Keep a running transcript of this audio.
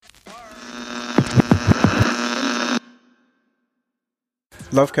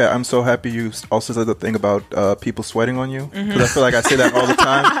LoveCat, I'm so happy you also said the thing about people sweating on you. Because I feel like I say that all the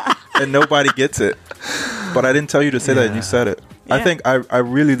time and nobody gets it. But I didn't tell you to say that and you said it. Yeah. I think I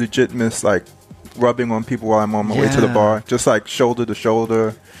really legit miss like rubbing on people while I'm on my way to the bar. Just like shoulder to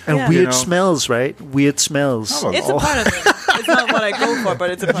shoulder. And weird smells, right? Weird smells. It's a part of it. It's not what I go for,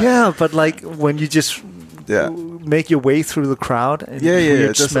 but it's a part of it. Yeah, but like when you just make your way through the crowd and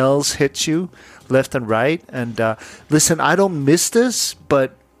weird smells hit you left and right. And listen, I don't miss this,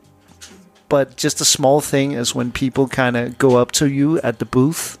 but just a small thing is when people kind of go up to you at the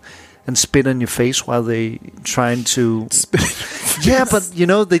booth and spit on your face while they trying to spit. Yeah, but you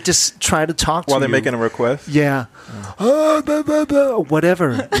know they just try to talk to you while they're making a request. Yeah,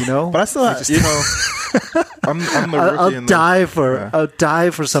 whatever, you know. But I still, you know, I'm the rookie. I'll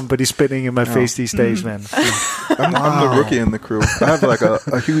die for somebody spitting in my face these days, man. I'm the rookie in the crew. I have like a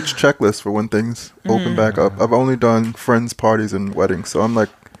huge checklist for when things open back up. I've only done friends' parties and weddings, so I'm like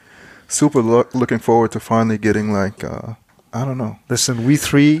super looking forward to finally getting like. I don't know. Listen, we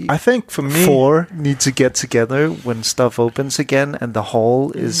three, I think for me, 4 need to get together when stuff opens again and the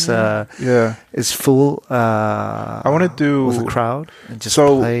hall is full. I want to do with a crowd and just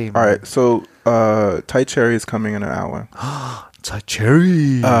play. All right, so Tight Cherry is coming in an hour. Tight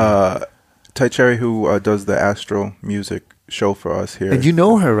Cherry. Tight Cherry, who does the Astro music show for us here. And you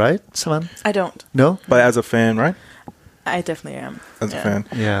know her, right, Savan? I don't. No, but as a fan, right? I definitely am. As a fan,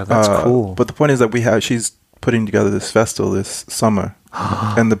 yeah, that's cool. But the point is that she's putting together this festival this summer,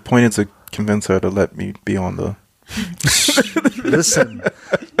 and the point is to convince her to let me be on the. Listen.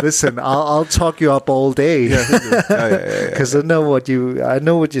 I'll talk you up all day. Because I know what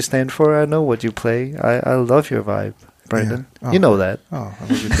you stand for. I know what you play. I love your vibe, Brandon. Yeah. Oh. You know that. Oh, I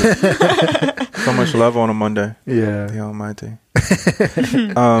love you too. So much love on a Monday. Yeah, the Almighty.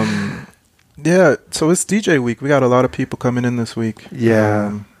 Yeah. So it's DJ week. We got a lot of people coming in this week.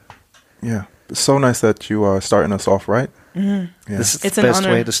 Yeah. Yeah. It's so nice that you are starting us off right. Yeah. This is the best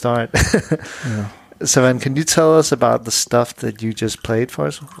way to start. Savan, can you tell us about the stuff that you just played for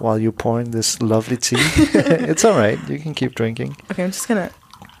us while you're pouring this lovely tea? It's all right. You can keep drinking. Okay, I'm just going to...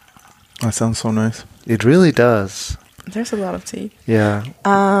 That sounds so nice. It really does. There's a lot of tea. Yeah.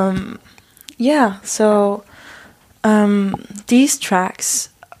 So these tracks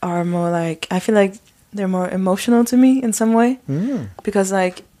are more like... I feel like they're more emotional to me in some way. Because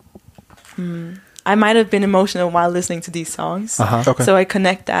like... I might have been emotional while listening to these songs. Okay. So I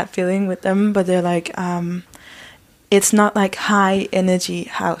connect that feeling with them, but they're like, it's not like high energy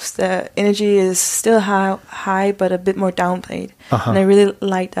house. The energy is still high, but a bit more downplayed. And I really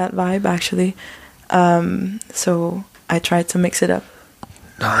like that vibe, actually. So I tried to mix it up.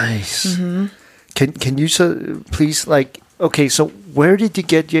 Nice. Can you please, like, okay, so where did you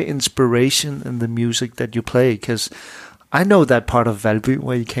get your inspiration in the music that you play? Because I know that part of Valby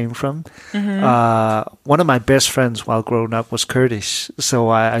where you came from. One of my best friends while growing up was Kurdish. So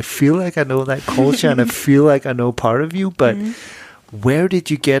I feel like I know that culture and I feel like I know part of you. But where did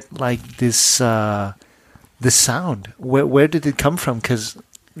you get like this sound? Where did it come from? Because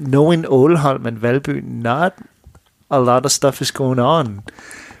knowing Ålholm and Valby, not a lot of stuff is going on,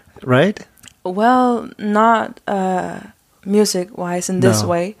 right? Well, not... music-wise in this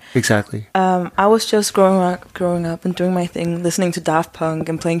way. Exactly. I was just growing up and doing my thing, listening to Daft Punk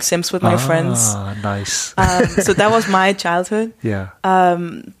and playing Sims with my friends. Nice. So that was my childhood. Yeah.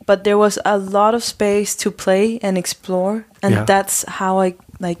 But there was a lot of space to play and explore, and that's how I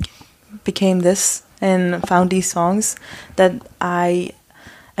like became this and found these songs that I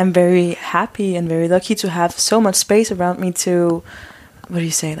am very happy and very lucky to have so much space around me to... What do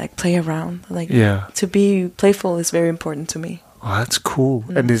you say? Like play around, like to be playful is very important to me. Oh, that's cool.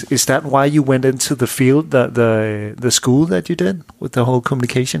 And is that why you went into the field, the school that you did with the whole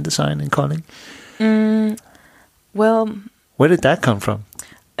communication design in Kolding? Well, where did that come from?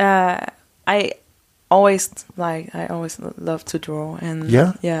 I always love to draw and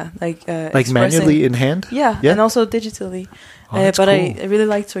like manually in hand. Yeah, and also digitally. But cool. I really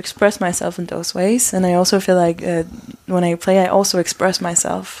like to express myself in those ways, and I also feel like when I play, I also express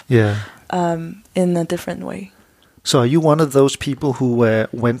myself. In a different way. So, are you one of those people who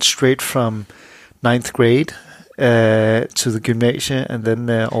went straight from 9th grade to the gymnasium and then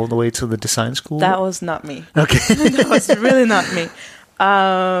all the way to the design school? That was not me. Okay, that was really not me.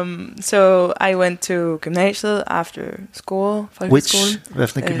 So I went to gymnasiet after school. Which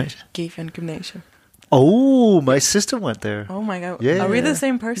gymnasium? Geffen Gymnasium. Oh, my sister went there. Oh my god. Yeah. Are we the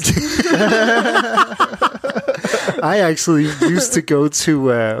same person? I actually used to go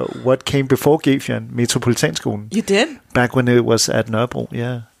to what came before Geffen, Metropolitanskolen. You did? Back when it was at Nørrebro,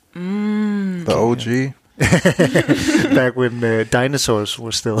 yeah. The OG. Back when dinosaurs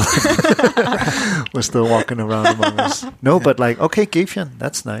were still walking around among us. No, but like, okay, Gefion,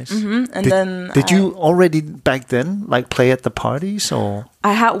 that's nice. Mm-hmm. And did you already back then like play at the parties, or?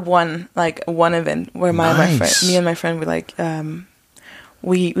 I had one event where me and my friend were like,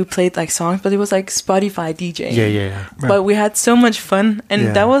 we played like songs, but it was like Spotify DJing. Yeah. But we had so much fun,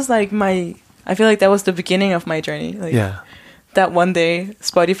 and that was like I feel like that was the beginning of my journey. Like, that one day,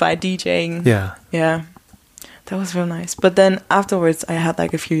 Spotify DJing. Yeah. That was real nice. But then afterwards, I had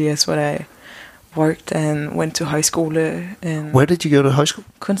like a few years where I worked and went to high school. And where did you go to high school?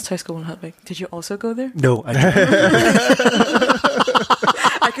 Kunsthøjskolen Holbæk. Did you also go there? No, I didn't.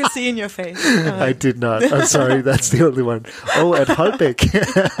 I could see in your face. I did not. I'm sorry, that's the only one. Oh, at Holbæk.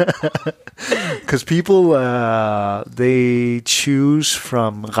 Because people, they choose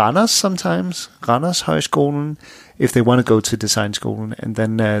from Randers sometimes, Randers Højskolen, if they want to go to design school. And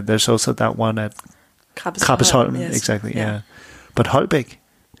then there's also that one at Krabbesholm. Yes. Exactly, yeah. But Holbæk?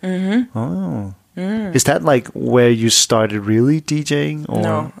 Mm-hmm. Oh. Is that like where you started really DJing? Or?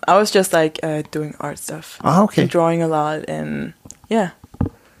 No, I was just like doing art stuff. Oh, okay. And drawing a lot, and yeah.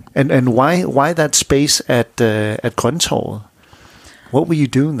 And why that space at Grøntorvet? What were you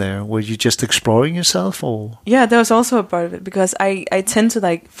doing there? Were you just exploring yourself, or? Yeah, there was also a part of it because I tend to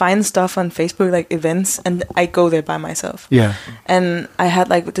like find stuff on Facebook, like events, and I go there by myself. Yeah. And I had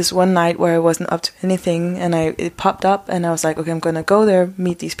like this one night where I wasn't up to anything, and it popped up, and I was like, okay, I'm gonna go there,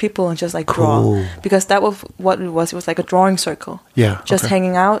 meet these people, and just like draw, because that was what it was. It was like a drawing circle. Yeah. Just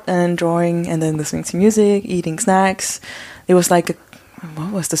hanging out and drawing, and then listening to music, eating snacks. It was like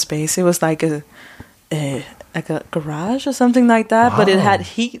what was the space? It was like a garage or something like that, but it had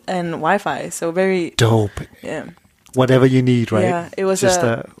heat and Wi-Fi, so very dope. Yeah, whatever you need, right? Yeah, it was just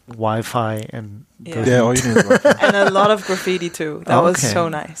a Wi-Fi and all you need is Wi-Fi. and a lot of graffiti too. That was so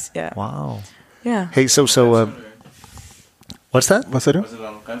nice. Yeah. Wow. Yeah. Hey, so what's that? What's it?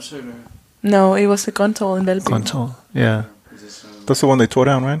 No, it was the Grøntorvet in Valby. Grøntorvet. Yeah. That's the one they tore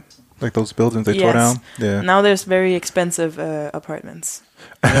down, right? Like those buildings they tore down? Yeah. Now there's very expensive apartments.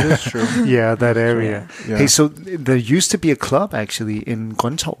 That is true. Yeah, that area. Yeah. Hey, so there used to be a club actually in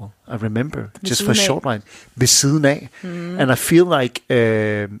Grøntorvet, I remember, just for a short while. Ved siden af. And I feel like,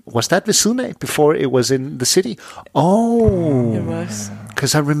 was that ved siden af before it was in the city? Oh. It was.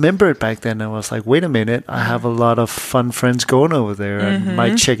 Because I remember it back then. I was like, wait a minute, I have a lot of fun friends going over there and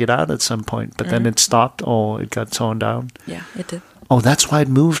might check it out at some point. But then it stopped or it got torn down. Yeah, it did. Oh, that's why it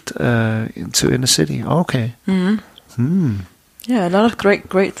moved into inner city. Okay. Yeah, a lot of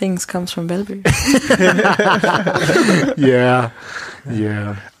great things comes from Valby. Yeah.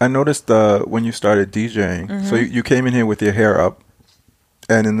 I noticed when you started DJing, so you came in here with your hair up,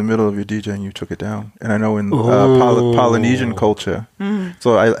 and in the middle of your DJing, you took it down. And I know in Polynesian culture,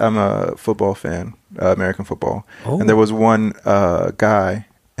 so I'm a football fan, American football, and there was one guy,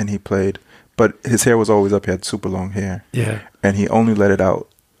 and he played, but his hair was always up. He had super long hair. Yeah. And he only let it out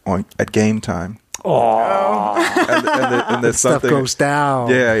at game time. Oh, and there's stuff something goes down.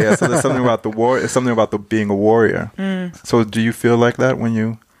 Yeah. So there's something about the war. It's something about being a warrior. So do you feel like that when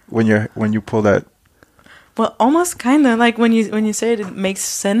you pull that? Well, almost kind of like when you say it makes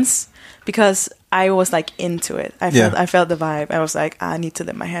sense, because I was like into it. I felt the vibe. I was like, I need to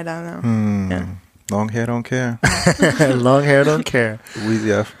let my hair down now. Yeah. Long hair don't care. Long hair don't care.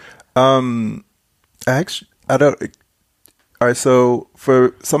 Wheezy F. Actually, I don't. All right. So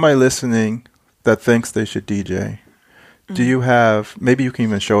for somebody listening that thinks they should DJ, do you have, maybe you can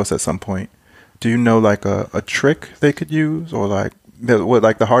even show us at some point, do you know like a trick they could use, or like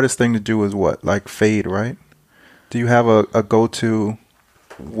the hardest thing to do is what, like fade, right? Do you have a go-to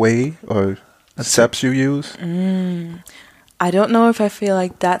way or steps you use? I don't know if I feel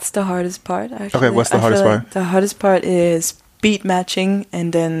like that's the hardest part, actually. Okay, what's the hardest part? The hardest part is beat matching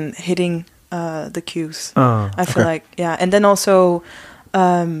and then hitting the cues. I feel like, and then also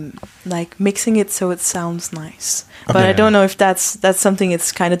like mixing it so it sounds nice. But I don't know if that's something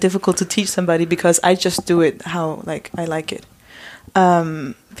it's kind of difficult to teach somebody, because I just do it how like I like it.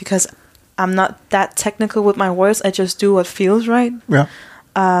 Because I'm not that technical with my words. I just do what feels right. Yeah.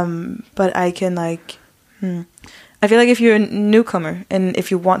 But I can like I feel like if you're a newcomer and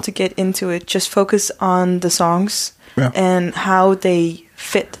if you want to get into it, just focus on the songs and how they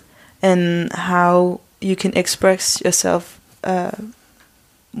fit and how you can express yourself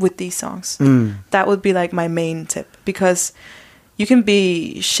with these songs. That would be like my main tip, because you can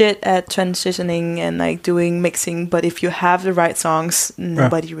be shit at transitioning and like doing mixing, but if you have the right songs,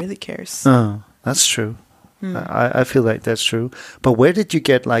 nobody really cares. Oh, that's true. I feel like that's true. But where did you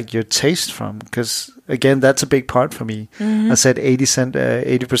get like your taste from? Because again, that's a big part for me. I said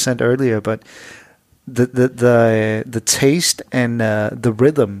 80% earlier, but the taste and the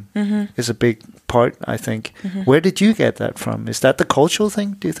rhythm is a big part, I think. Where did you get that from? Is that the cultural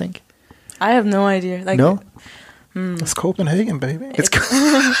thing, do you think? I have no idea. Like, no? It's Copenhagen, baby. It's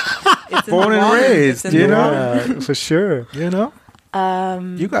Born and raised, you know? Yeah, for sure. You know?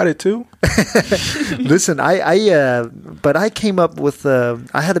 You got it too. Listen, but I came up with.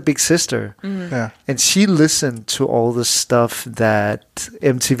 I had a big sister, and she listened to all the stuff that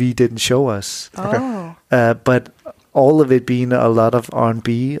MTV didn't show us. Oh, but all of it being a lot of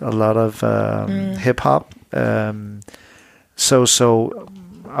R&B, a lot of hip hop. So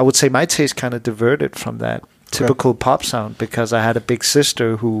I would say my taste kind of diverted from that typical pop sound because I had a big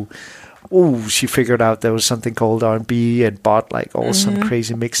sister who. Oh, she figured out there was something called R&B and bought like all some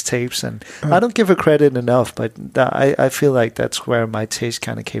crazy mixtapes. And I don't give her credit enough, but I feel like that's where my taste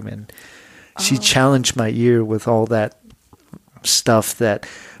kind of came in. She challenged my ear with all that stuff that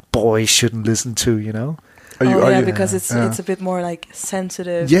boys shouldn't listen to, you know? Because it's a bit more like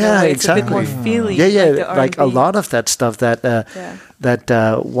sensitive. Yeah, it's exactly. a bit more feely. Yeah, like a lot of that stuff that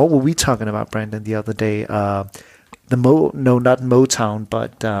what were we talking about, Brandon, the other day? Not Motown,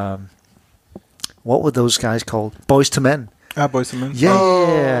 but what were those guys called? Boys to Men. Boys to Men.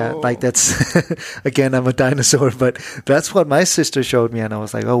 Yeah, like that's again. I'm a dinosaur, but that's what my sister showed me, and I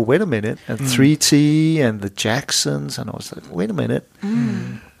was like, "Oh, wait a minute!" And 3T and the Jacksons, and I was like, "Wait a minute,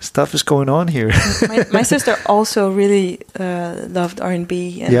 stuff is going on here." my sister also really loved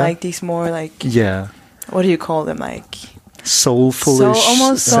R&B and like these more like what do you call them, like soulfulish,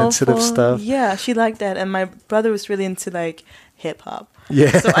 almost sensitive soulful stuff. Yeah, she liked that, and my brother was really into like hip hop.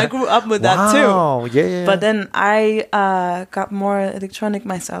 Yeah. So I grew up with that too. Wow. Yeah. But then I got more electronic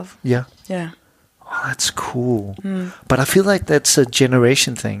myself. Yeah. Yeah. Oh, that's cool. But I feel like that's a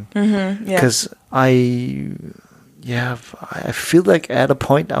generation thing. Because I feel like at a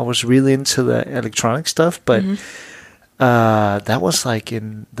point I was really into the electronic stuff, but that was like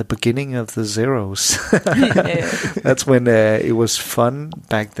in the beginning of the zeros. That's when it was fun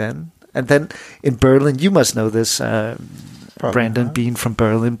back then. And then in Berlin, you must know this, Brandon, being from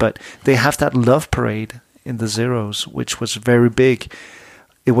Berlin, but they have that Love Parade in the zeros, which was very big.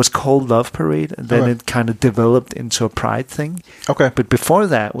 It was called Love Parade, and then it kind of developed into a pride thing. Okay. But before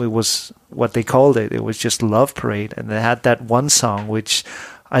that, it was what they called it. It was just Love Parade, and they had that one song, which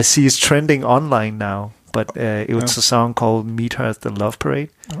I see is trending online now. But it was a song called Meet Her at the Love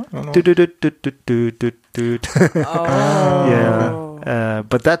Parade. Yeah.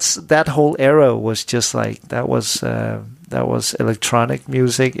 But that whole era was just like, that was electronic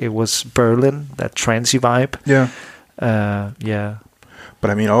music. It was Berlin, that trancey vibe. Yeah. But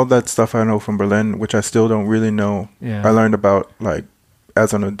I mean, all that stuff I know from Berlin, which I still don't really know. Yeah. I learned about like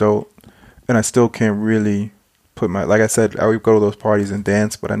as an adult, and I still can't really put like I said, I would go to those parties and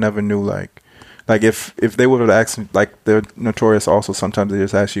dance, but I never knew like if they would have asked me, like they're notorious also, sometimes they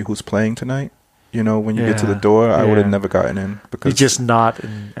just ask you who's playing tonight. You know, when you get to the door, I would have never gotten in because you just nod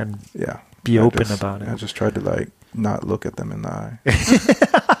and be open about it. I just tried to like not look at them in the eye.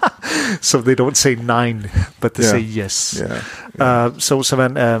 So they don't say 9, but they say yes. Yeah. So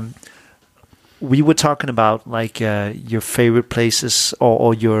Savan, we were talking about like your favorite places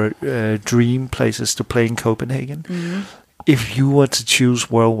or your dream places to play in Copenhagen. Mm-hmm. If you were to choose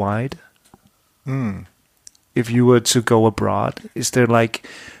worldwide, if you were to go abroad, is there like?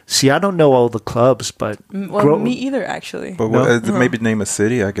 See, I don't know all the clubs, but me either, actually. But maybe name a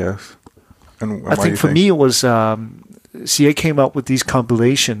city, I guess. And I think for me it was. I came up with these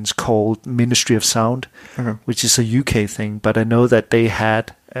compilations called Ministry of Sound, which is a UK thing, but I know that they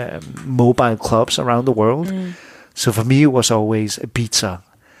had mobile clubs around the world. So for me, it was always Ibiza.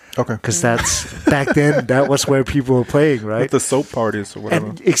 Okay. Because that's, back then, that was where people were playing, right? With the soap parties or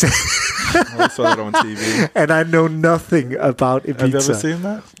whatever. Exactly. I saw that on TV. And I know nothing about Ibiza. Have you ever seen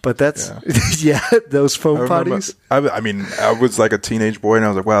that? But that's, those foam parties. I mean, I was like a teenage boy and I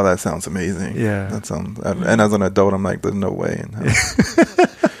was like, wow, that sounds amazing. Yeah. That sounds, and as an adult, I'm like, there's no way.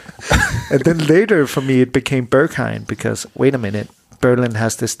 And then later, for me, it became Berghain because, wait a minute, Berlin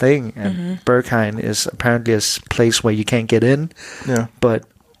has this thing. And Berghain is apparently a place where you can't get in. Yeah. But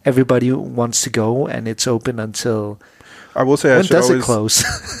everybody wants to go, and it's open until. I will say, when does it close?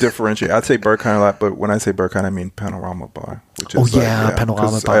 Differentiate. I'd say Berghain a lot, but when I say Berghain, I mean Panorama Bar, which is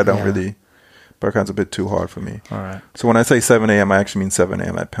Panorama Bar. I don't really. Berghain's a bit too hard for me. All right. So when I say 7 a.m., I actually mean 7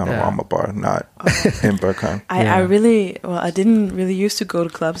 a.m. at Panorama Bar, not in Berghain. I didn't really used to go to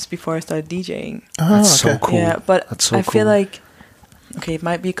clubs before I started DJing. That's so cool. Yeah, but I feel like, it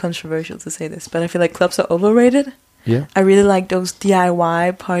might be controversial to say this, but I feel like clubs are overrated. Yeah, I really like those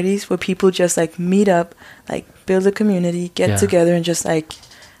DIY parties where people just like meet up, like build a community, get together, and just like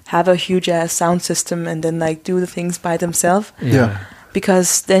have a huge ass sound system and then like do the things by themselves. Yeah.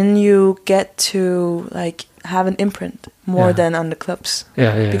 Because then you get to like have an imprint more than on the clubs.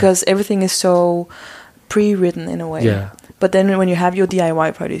 Yeah. Because everything is so pre-written in a way. Yeah. But then when you have your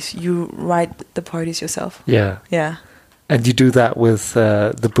DIY parties, you write the parties yourself. Yeah. Yeah. And you do that with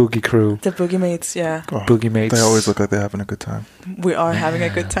the Boogie crew. The Boogie Mates, yeah. Oh, Boogie Mates. They always look like they're having a good time. We are having a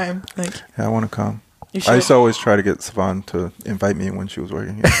good time. Like, Yeah, I want to come. you I should. used to always try to get Savan to invite me when she was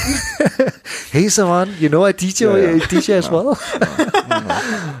working here. Hey, Savan, you know I DJ, Yeah. DJ as well?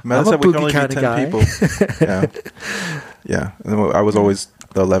 Matt I'm a said we can boogie only be kinda 10 guy. people. Yeah. Yeah. And then I was always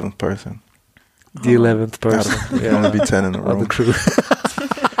the 11th person. The 11th person. There can only be 10 in the On the room. crew.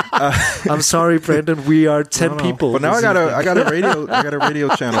 I'm sorry, Brandon. We are 10 people. But now I got a radio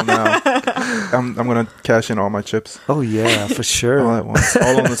channel now. I'm gonna cash in all my chips Oh yeah, for all sure. at once,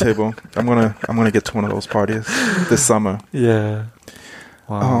 all on the table. I'm gonna get to one of those parties this summer. Yeah.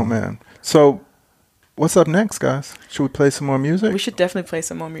 Wow. Oh man. So what's up next, guys? Should we play some more music? We should definitely play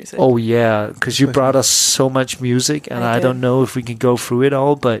some more music. Oh yeah, because you brought us so much music, and I I did. don't know if we can go through it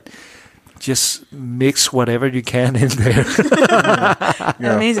all, but just mix whatever you can in there.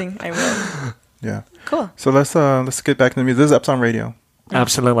 Yeah. Amazing. I will. Yeah. Cool. So let's get back to the music. This is Epson Radio.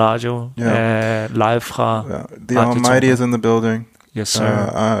 Absolute Radio. Live fra. The Almighty is in the building. Yes,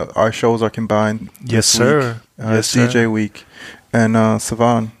 sir. Our shows are combined. Yes, this sir. week. Yes, It's sir. DJ week, and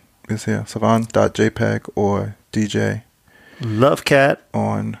Savan is here. Savan.jpg or DJ LoveCat.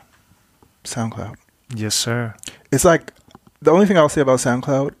 on SoundCloud. Yes, sir. It's like the only thing I'll say about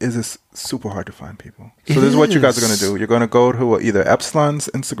SoundCloud is it's super hard to find people. So this is what you guys are going to do. You're going to go to either Epsilon's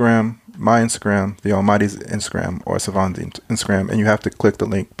Instagram, my Instagram, the Almighty's Instagram, or Savan's Instagram, and you have to click the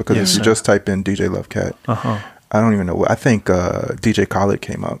link because Yes, if you sir. just type in DJ LoveCat, I don't even know. I think DJ Khaled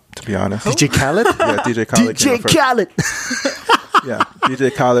came up, to be honest. DJ Khaled? Yeah, DJ Khaled came DJ up first. Khaled. Yeah,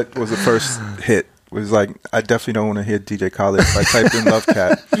 DJ Khaled was the first hit. It was like, I definitely don't want to hear DJ Khaled if I typed in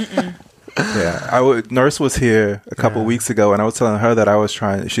LoveCat. Yeah, Nurse was here a couple weeks ago, and I was telling her that I was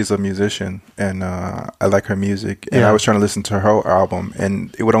trying. She's a musician, and I like her music, and I was trying to listen to her album,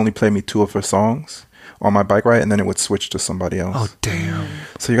 and it would only play me 2 of her songs on my bike ride, and then it would switch to somebody else. Oh, damn.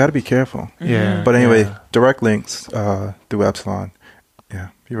 So you got to be careful. Yeah. But anyway, yeah. direct links through Epsilon. Yeah,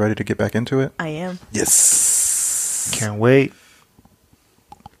 you ready to get back into it? I am. Yes. Can't wait.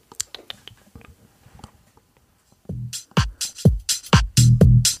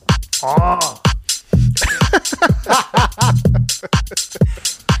 Oh.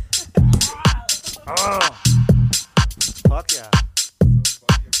 Fuck yeah.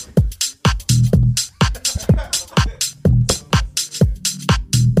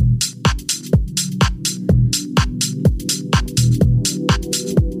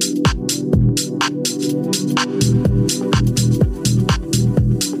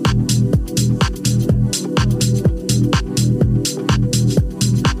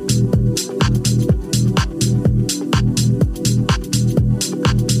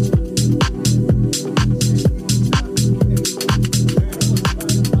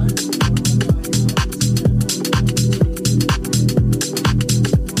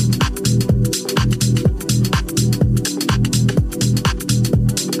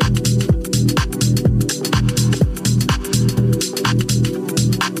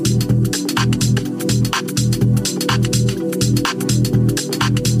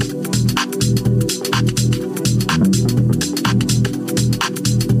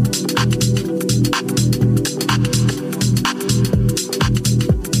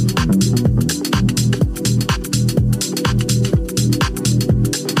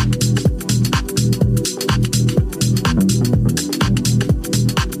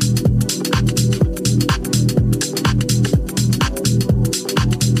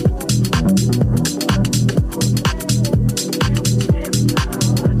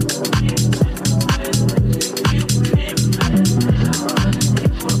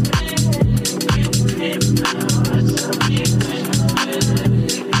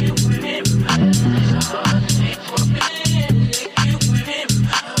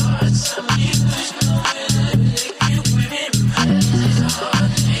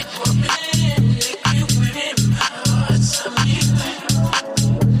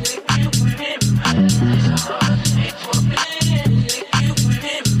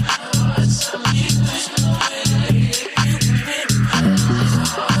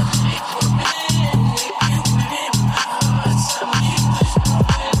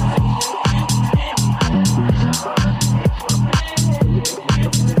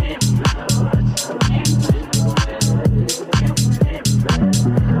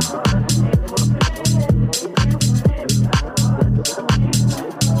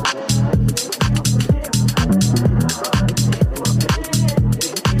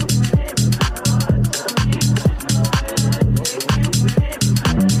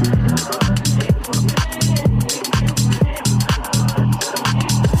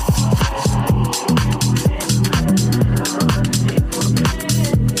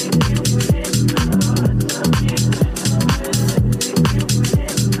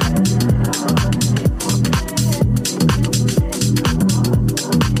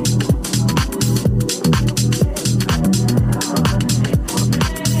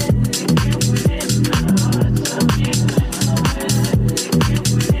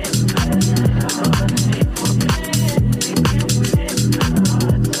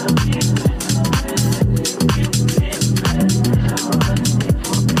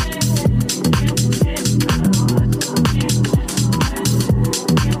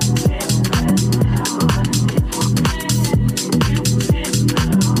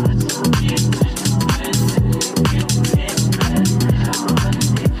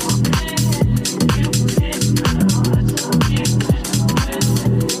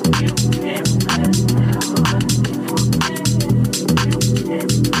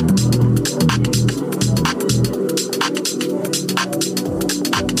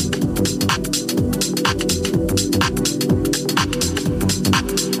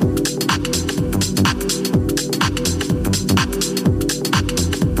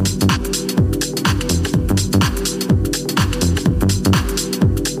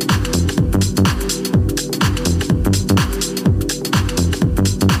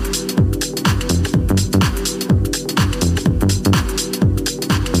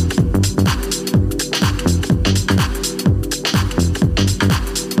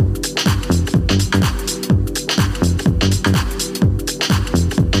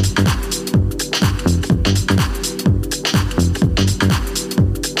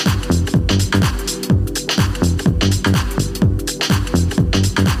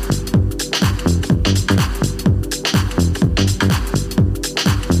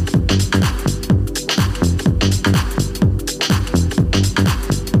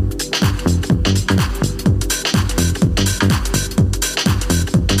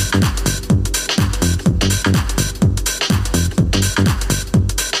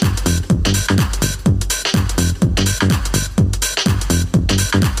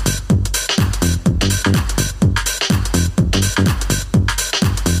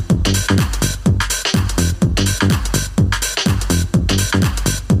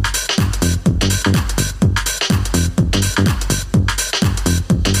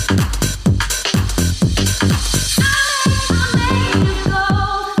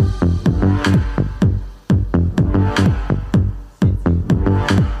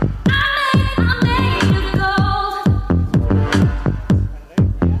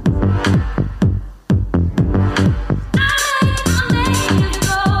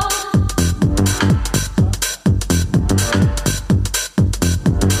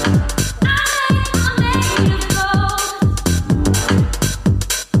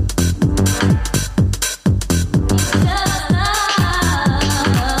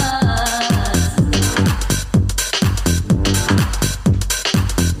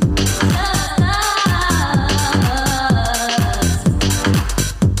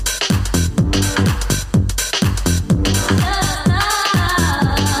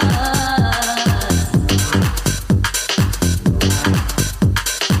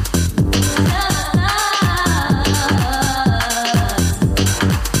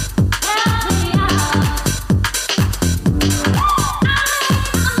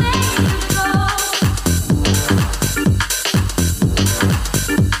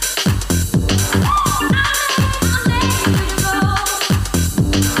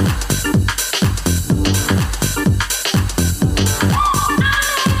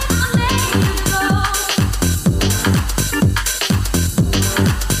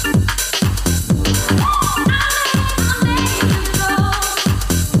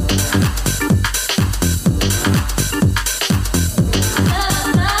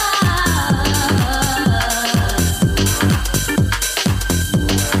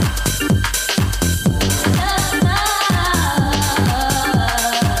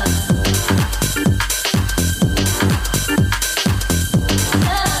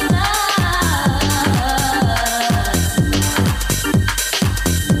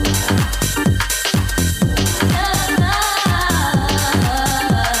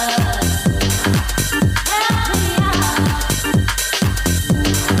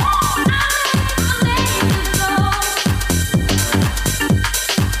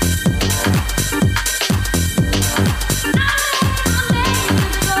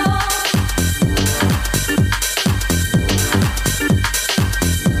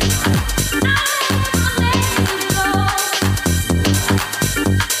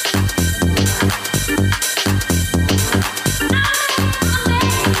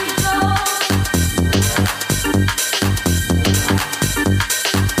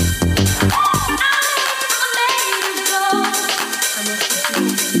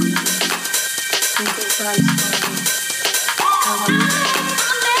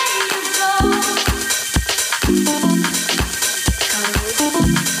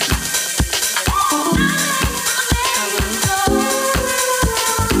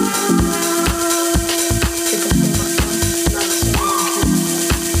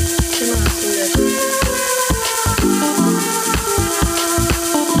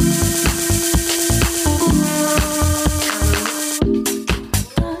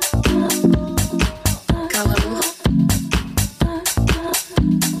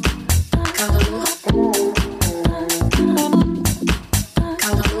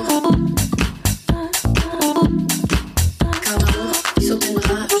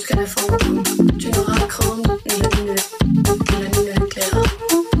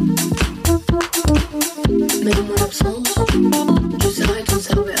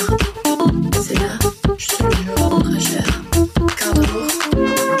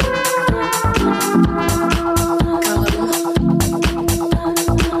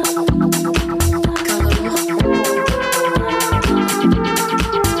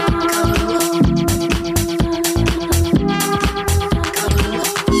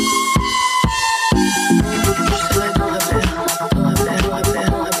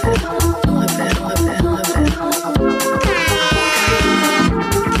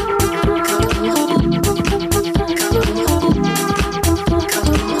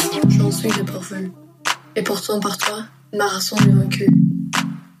 sens par toi ma raison du vaincu.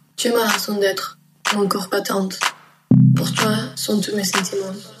 Tu es ma raison d'être, mon corps patente. Pour toi sont tous mes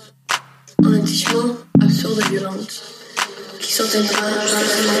sentiments. Un attachement absurde et violent qui s'entendra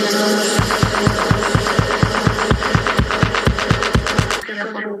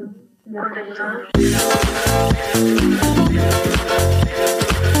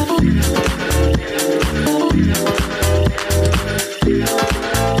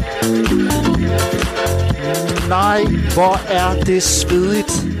Nej, hvor er det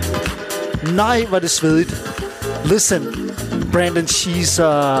svedigt. Nej, hvor er det svedigt. Listen, Brandon, she's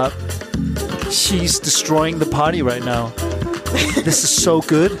destroying the party right now. This is so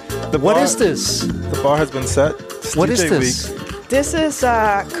good. What is this? The bar has been set. It's What DJ is this? Week. This is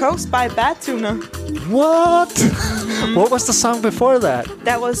Coast by Bad Tuna. What? What was the song before that?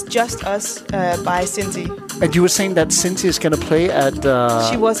 That was Just Us by Cindy. And you were saying that Cynthia is gonna play at...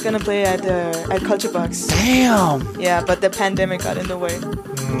 She was gonna play at Culture Box. Damn! Yeah, but the pandemic got in the way.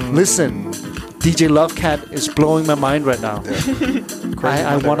 Listen, DJ LoveCat is blowing my mind right now. Yeah.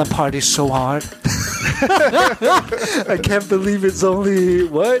 I want to party so hard. I can't believe it's only,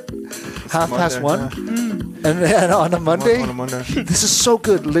 what? It's 1:30? Monday, And then on a Monday? On a Monday. This is so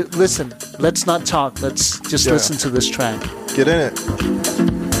good. Listen, let's not talk. Let's just listen to this track. Get in it.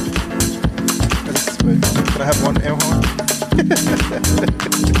 Can I have one air horn?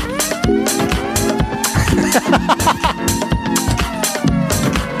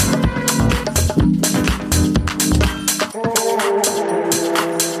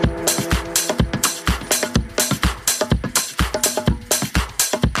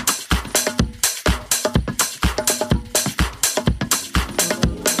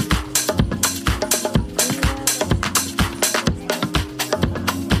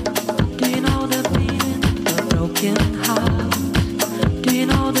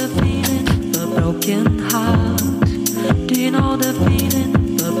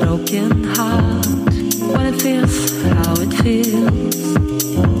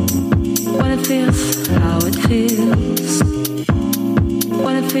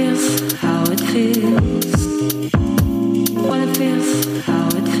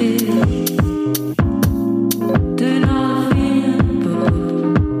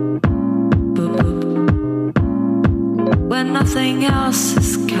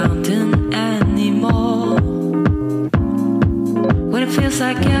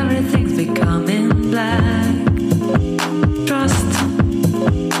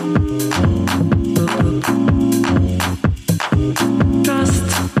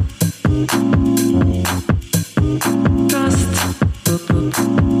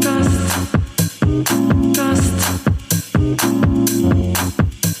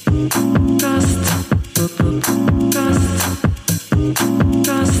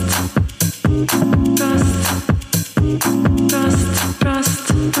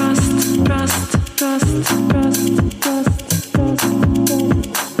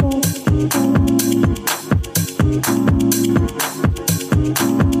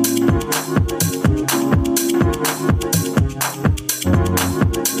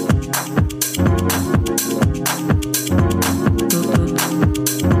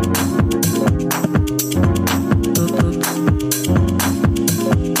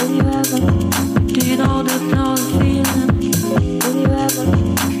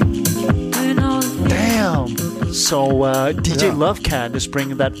 DJ LoveCat is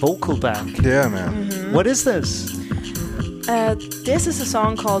bringing that vocal back. Yeah, man. What is this? This is a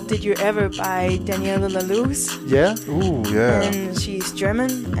song called Did You Ever by Daniela Laluz. Yeah? Ooh, yeah. And she's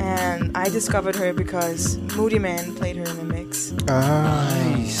German, and I discovered her because Moody Man played her in a mix.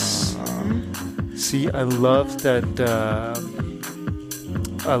 Nice. See, I love that...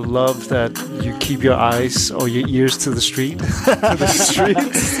 I love that you keep your eyes or your ears to the street. To the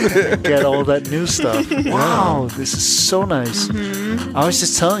streets. Get all that new stuff. Wow, this is so nice. I was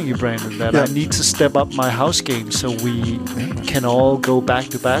just telling you, Brandon, that I need to step up my house game so we can all go back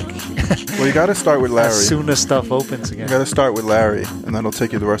to back. Well, you got to start with Larry. As soon as stuff opens again. You got to start with Larry, and then it'll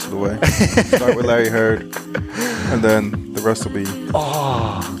take you the rest of the way. Start with Larry Heard, and then the rest will be...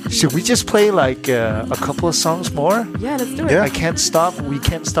 Oh, should we just play like a couple of songs more? Yeah, let's do it. Yeah. I can't stop. We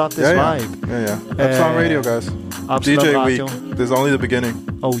can't stop this vibe. Yeah. That's on radio, guys. DJ Week. This is only the beginning.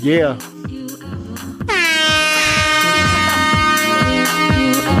 Oh, yeah.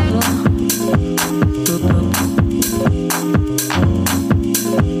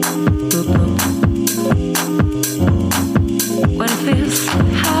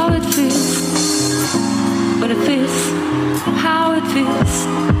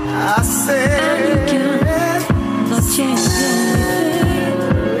 I said, and you cannot change anything,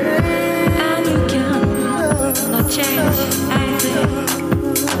 and you cannot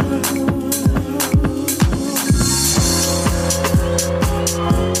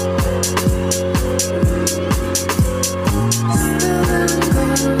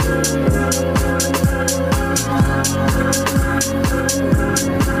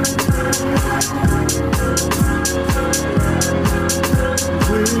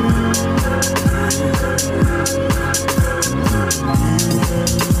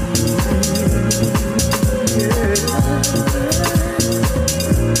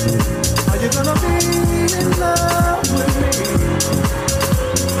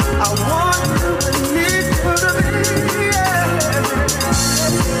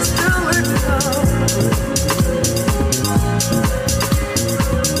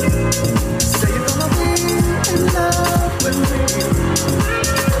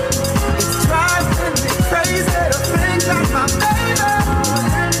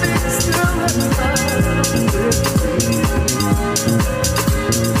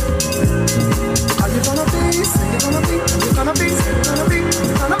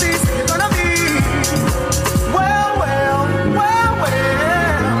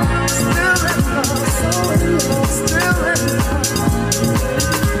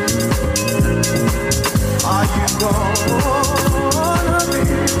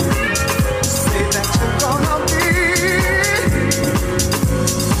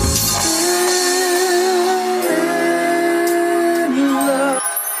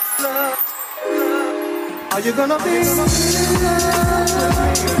Are you gonna be in love with me?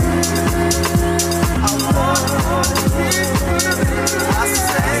 I want you to be. I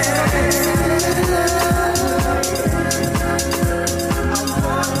say